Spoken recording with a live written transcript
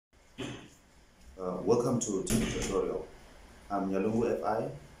Welcome to this tutorial. I'm Nyalungu FI.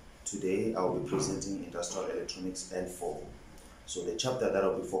 Today I'll be presenting Industrial Electronics L4. So the chapter that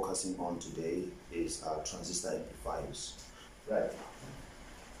I'll be focusing on today is Transistor Amplifiers. Right.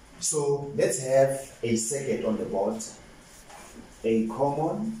 So let's have a circuit on the board, a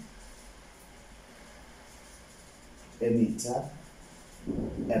common emitter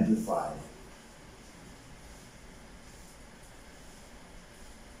amplifier.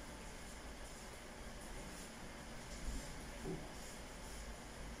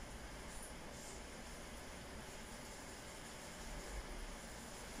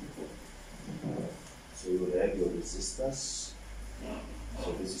 So you will have your resistors.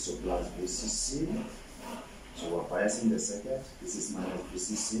 So this is your plus VCC. So we're biasing the circuit. This is minus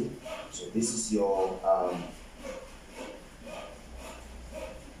VCC. So this is your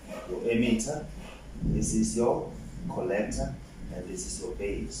emitter. This is your collector, and this is your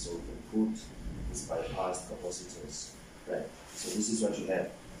base. So you can put this bypassed capacitors. Right. So this is what you have.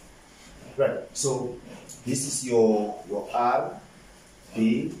 Right. So this is your R.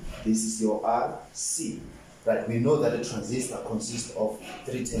 B, this is your R, C. Right, we know that a transistor consists of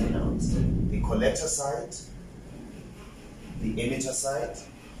three terminals: the collector side, the emitter side,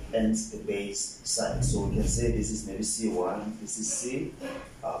 and the base side. So we can say this is maybe C1, this is C,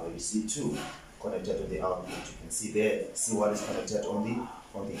 maybe C2 connected to the output. You can see there C1 is connected on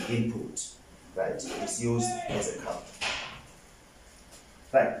the input. Right, it's used as a counter.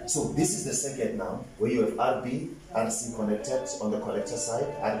 Right, so this is the circuit now, where you have RB, RC connected on the collector side,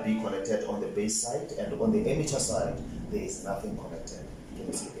 RB connected on the base side, and on the emitter side, there is nothing connected. You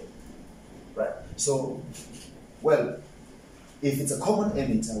can see there. Right, so, well, if it's a common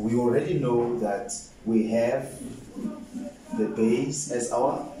emitter, we already know that we have the base as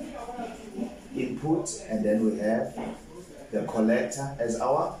our input, and then we have the collector as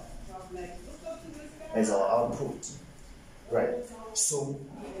our output. Right. So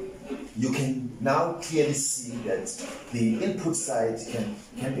you can now clearly see that the input side can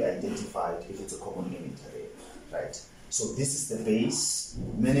be identified if it's a common emitter, right? So this is the base,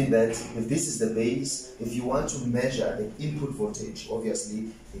 meaning that if this is the base, if you want to measure the input voltage,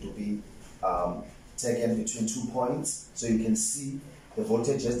 obviously it will be taken between 2 points. So you can see the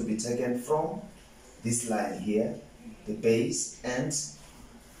voltage has to be taken from this line here, the base and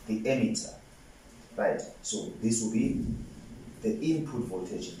the emitter, right? So this will be the input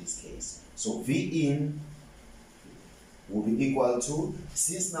voltage in this case. So V in will be equal to,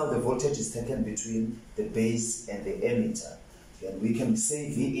 since now the voltage is taken between the base and the emitter, then we can say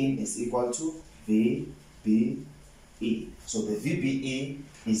V in is equal to VBE. So the VBE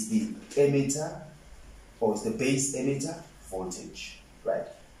is the emitter, or is the base emitter voltage, right?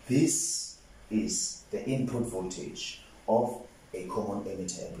 This is the input voltage of a common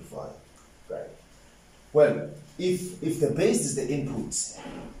emitter amplifier, right? Well, if the base is the input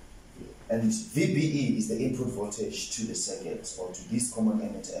and VBE is the input voltage to the circuit or to this common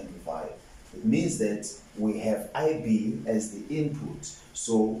emitter amplifier, it means that we have IB as the input,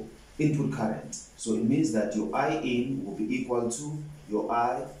 so input current. So it means that your I in will be equal to your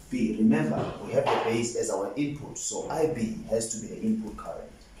IB. Remember, we have the base as our input, so IB has to be the input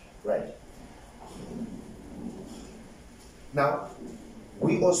current, right? Now,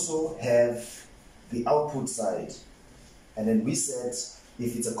 we also have the output side, and then we said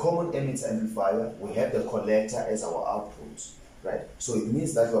if it's a common emitter amplifier, we have the collector as our output, right? So it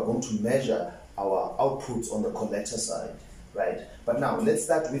means that we are going to measure our output on the collector side, right? But now let's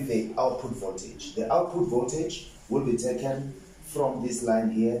start with the output voltage. The output voltage will be taken from this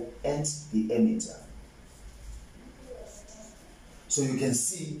line here and the emitter. So you can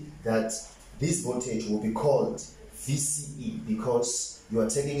see that this voltage will be called VCE because you are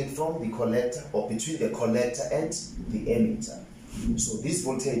taking it from the collector or between the collector and the emitter. So this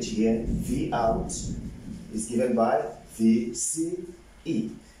voltage here, V out, is given by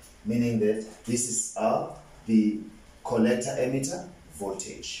VCE, meaning that this is the collector emitter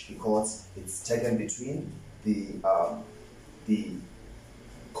voltage because it's taken between the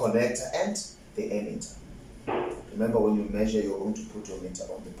collector and the emitter. Remember, when you measure, you're going to put your meter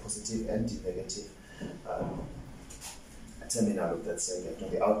on the positive and the negative terminal of that circuit on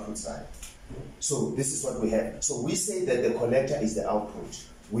the output side. So this is what we have. So we say that the collector is the output.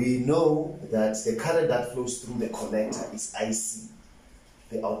 We know that the current that flows through the collector is IC,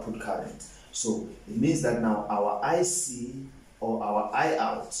 the output current. So it means that now our IC or our I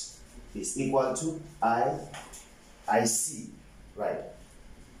out is equal to IC, right?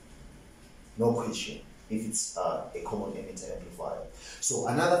 No question if it's a common emitter amplifier. So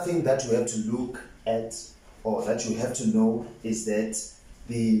another thing that you have to look at, or that you have to know, is that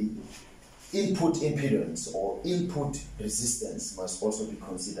the input impedance or input resistance must also be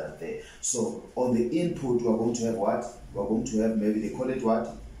considered there. So on the input, we are going to have what? We are going to have, maybe they call it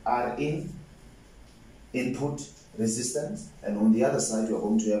what? R in, input resistance, and on the other side, you are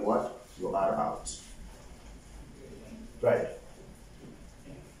going to have what? Your R out. Right.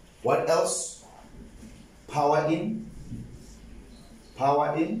 What else? Power in,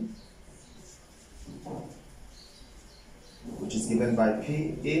 which is given by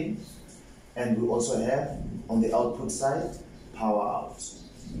P in, and we also have on the output side power out.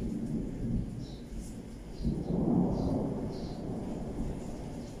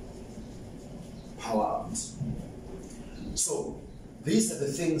 Power out. So these are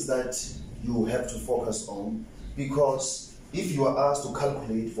the things that you have to focus on, because if you are asked to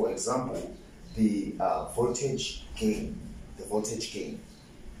calculate, for example, the voltage gain,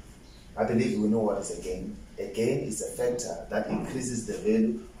 I believe we know what is a gain. A gain is a factor that increases the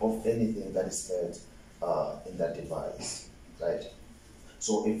value of anything that is fed in that device, right?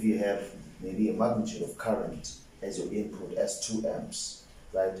 So if you have maybe a magnitude of current as your input as 2 amps,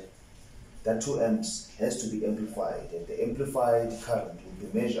 right? That 2 amps has to be amplified, and the amplified current will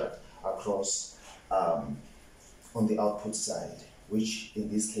be measured across on the output side, which in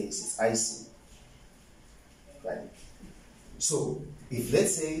this case is IC, right? So if,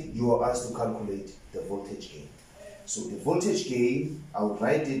 let's say, you are asked to calculate the voltage gain. So the voltage gain, I would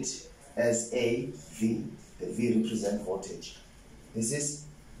write it as a V. The V represents voltage. This is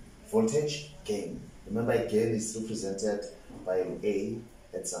voltage gain. Remember, gain is represented by an A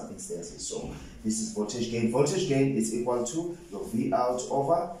at some instances. So this is voltage gain. Voltage gain is equal to your V out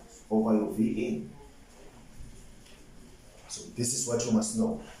over your V in. So this is what you must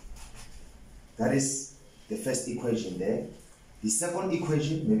know. That is the first equation there. The second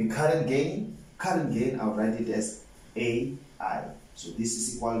equation, maybe current gain. Current gain, I'll write it as AI. So this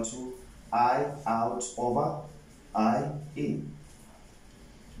is equal to I out over I in.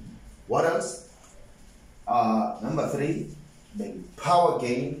 What else? Number 3, maybe power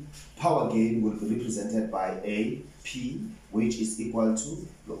gain. Power gain will be represented by AP, which is equal to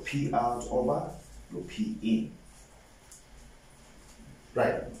your P out over your P in.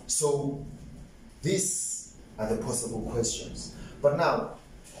 Right. So these are the possible questions. But now,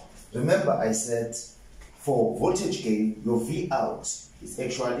 remember I said for voltage gain, your V out is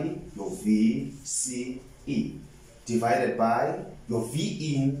actually your VCE divided by your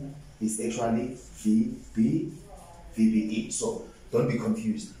V in is actually VBE. So don't be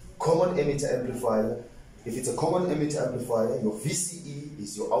confused. Common emitter amplifier, if it's a common emitter amplifier, your VCE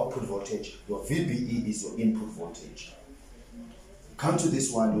is your output voltage, your VBE is your input voltage. Come to this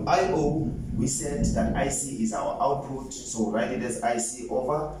one, your IO, we said that IC is our output, so write it as IC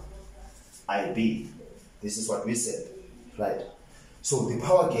over IB. This is what we said, right? So the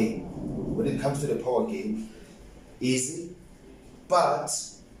power gain, when it comes to the power gain, easy, but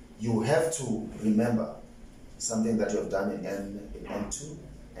you have to remember something that you have done in N2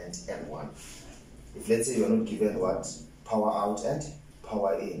 and N1. If, let's say, you are not given what? Power out and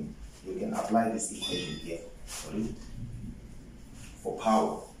power in, you can apply this equation here. For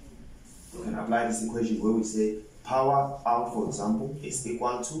power, you can apply this equation where we say power out, for example, is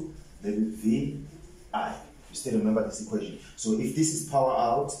equal to maybe VI. You still remember this equation. So if this is power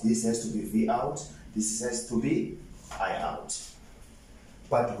out, this has to be V out, this has to be I out.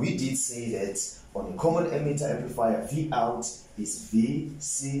 But we did say that on a common emitter amplifier, V out is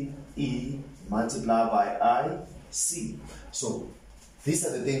VCE multiplied by IC. So these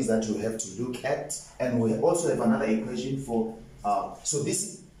are the things that you have to look at, and we also have another equation for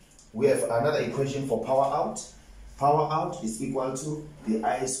we have another equation for power out. Power out is equal to the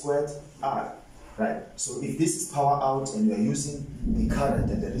I squared R, right? So if this is power out and you are using the current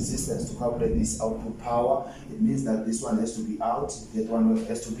and the resistance to calculate this output power, it means that this one has to be out, that one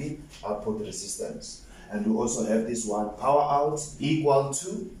has to be output resistance. And we also have this one, power out equal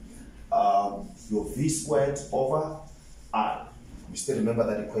to your V squared over R. You still remember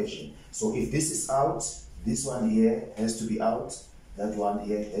that equation. So if this is out, this one here has to be out, that one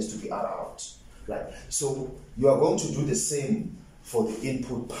here has to be R out, right? So you are going to do the same for the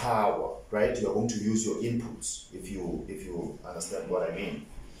input power, right? You are going to use your inputs, if you understand what I mean,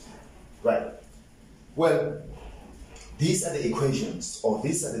 right? Well, these are the equations, or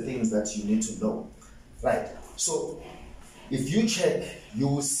these are the things that you need to know, right? So if you check, you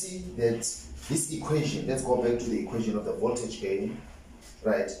will see that this equation, let's go back to the equation of the voltage gain,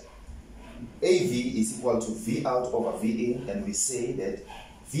 right? AV is equal to V out over V in, and we say that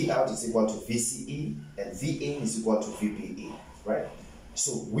V out is equal to VCE and V in is equal to VBE, right?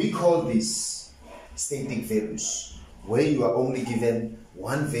 So we call this static values, where you are only given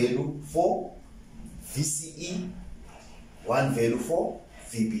one value for VCE, one value for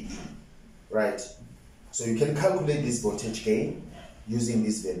VBE, right? So you can calculate this voltage gain using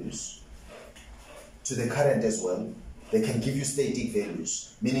these values. To the current as well, they can give you static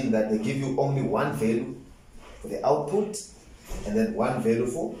values, meaning that they give you only one value for the output and then one value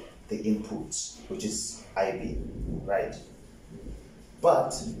for the input, which is IB, right?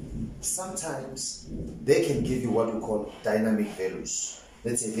 But sometimes they can give you what we call dynamic values.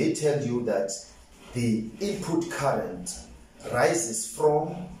 Let's say they tell you that the input current rises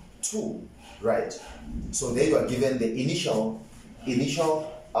from 2, right? So they are given the initial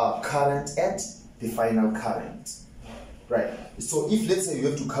current and the final current, right? So if, let's say, you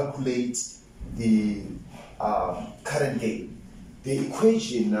have to calculate the current gain, the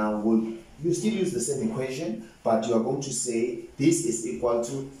equation now will, you still use the same equation, but you are going to say this is equal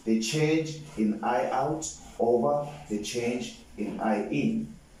to the change in I out over the change in I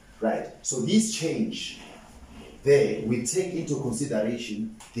in, right? So this change there, we take into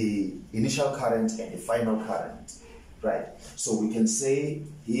consideration the initial current and the final current, right? So we can say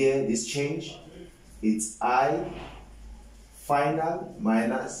here this change, it's I final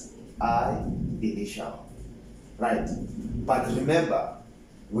minus I initial, right? But remember,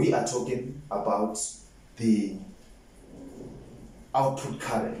 we are talking about the output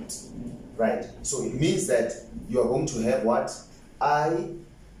current, right? So it means that you are going to have what?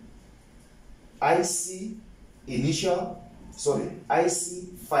 IC initial,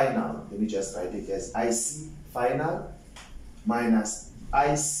 IC final, let me just write it as IC final minus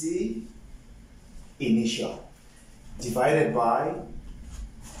IC initial divided by,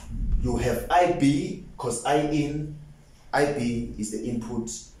 you have IB, because IB is the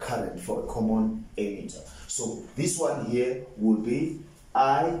input current for a common emitter. So this one here will be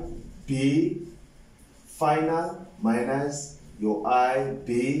IB final minus your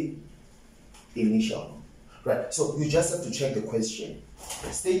IB initial. Right, so you just have to check the question.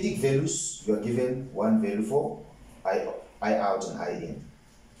 Static values, you are given one value for I out and I in.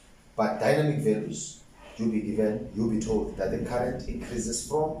 But dynamic values, you'll be told that the current increases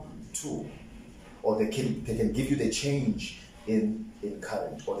from 2. Or they can give you the change in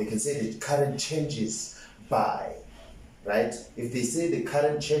current. Or they can say the current changes by, right? If they say the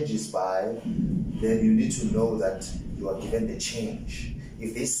current changes by, then you need to know that you are given the change.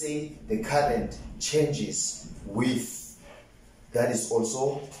 If they say the current changes with, that is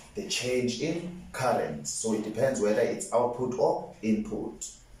also the change in current. So it depends whether it's output or input,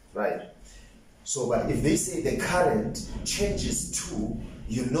 right? So, but if they say the current changes to,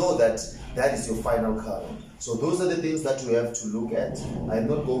 you know that that is your final current. So those are the things that we have to look at. I'm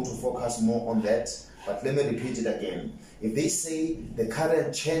not going to focus more on that, but let me repeat it again. If they say the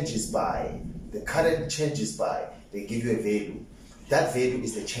current changes by, they give you a value. That value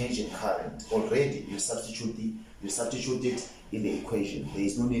is the change in current. Already you substitute it in the equation. There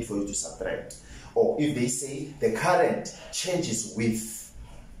is no need for you to subtract. Or if they say the current changes with,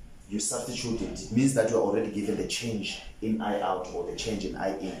 you substitute it. It means that you are already given the change in I out or the change in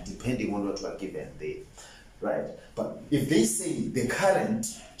I in, depending on what you are given there, right? But if they say the current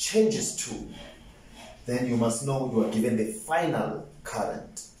changes to, then you must know you are given the final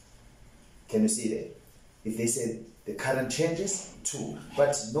current. Can you see that? If they say the current changes to,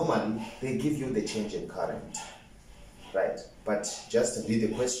 but normally they give you the change in current, right? But just read the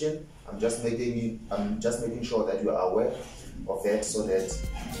question. I'm just making sure that you are aware of that, so that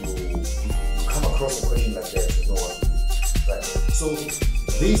you come across a question like that, you know what to do, right? So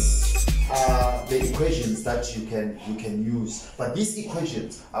these are the equations that you can use, but these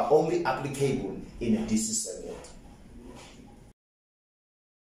equations are only applicable in a DC circuit.